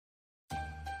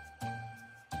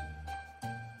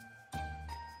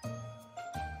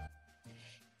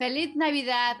Feliz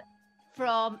Navidad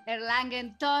from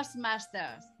Erlangen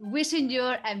Toastmasters. Wishing you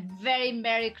a very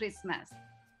Merry Christmas.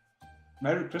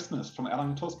 Merry Christmas from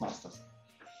Erlangen Toastmasters.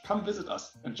 Come visit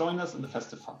us and join us in the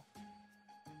festive fun.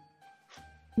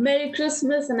 Merry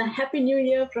Christmas and a Happy New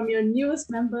Year from your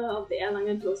newest member of the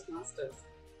Erlangen Toastmasters.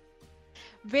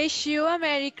 Wish you a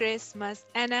Merry Christmas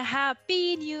and a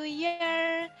Happy New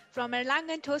Year from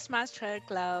Erlangen Toastmaster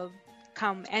Club.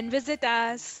 Come and visit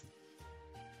us.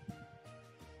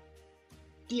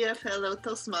 Dear fellow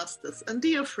Toastmasters and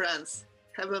dear friends,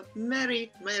 have a Merry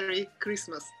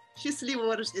Christmas.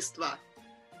 Счастливого Рождества.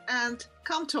 And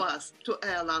come to us, to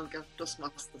Erlangen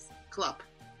Toastmasters Club.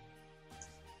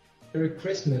 Merry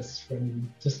Christmas from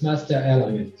Toastmaster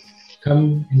Erlangen.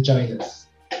 Come and join us.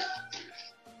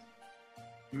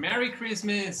 Merry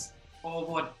Christmas, or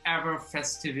whatever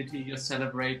festivity you're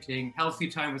celebrating. Healthy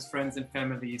time with friends and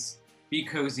families. Be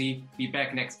cozy. Be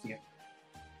back next year.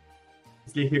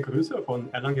 Herzliche Grüße von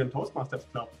Erlangen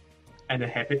Toastmasters Club. And a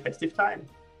happy festive time.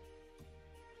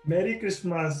 Merry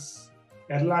Christmas,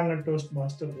 Erlangen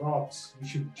Toastmaster rocks. You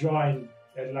should join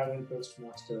Erlangen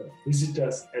Toastmaster. Visit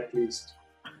us at least.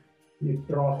 It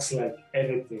rocks like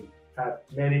anything. Have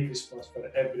Merry Christmas for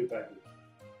everybody.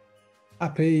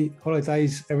 Happy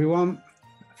holidays, everyone,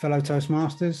 fellow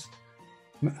Toastmasters.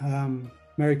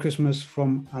 Merry Christmas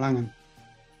from Erlangen.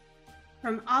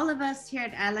 From all of us here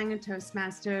at Erlangen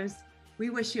Toastmasters, we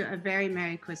wish you a very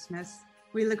Merry Christmas.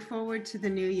 We look forward to the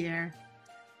new year.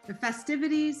 The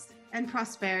festivities and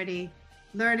prosperity,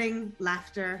 learning,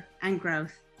 laughter, and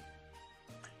growth.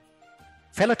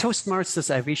 Fellow Toastmasters,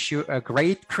 I wish you a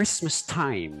great Christmas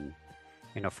time.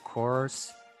 And of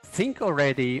course, think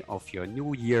already of your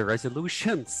New Year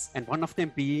resolutions, and one of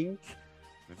them being,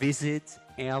 visit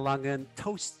Erlangen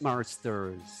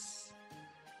Toastmasters.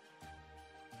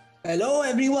 Hello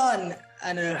everyone,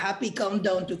 and a happy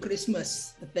countdown to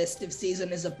Christmas. The festive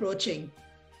season is approaching.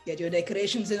 Get your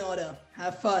decorations in order,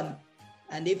 have fun.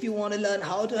 And if you want to learn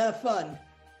how to have fun,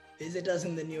 visit us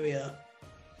in the new year.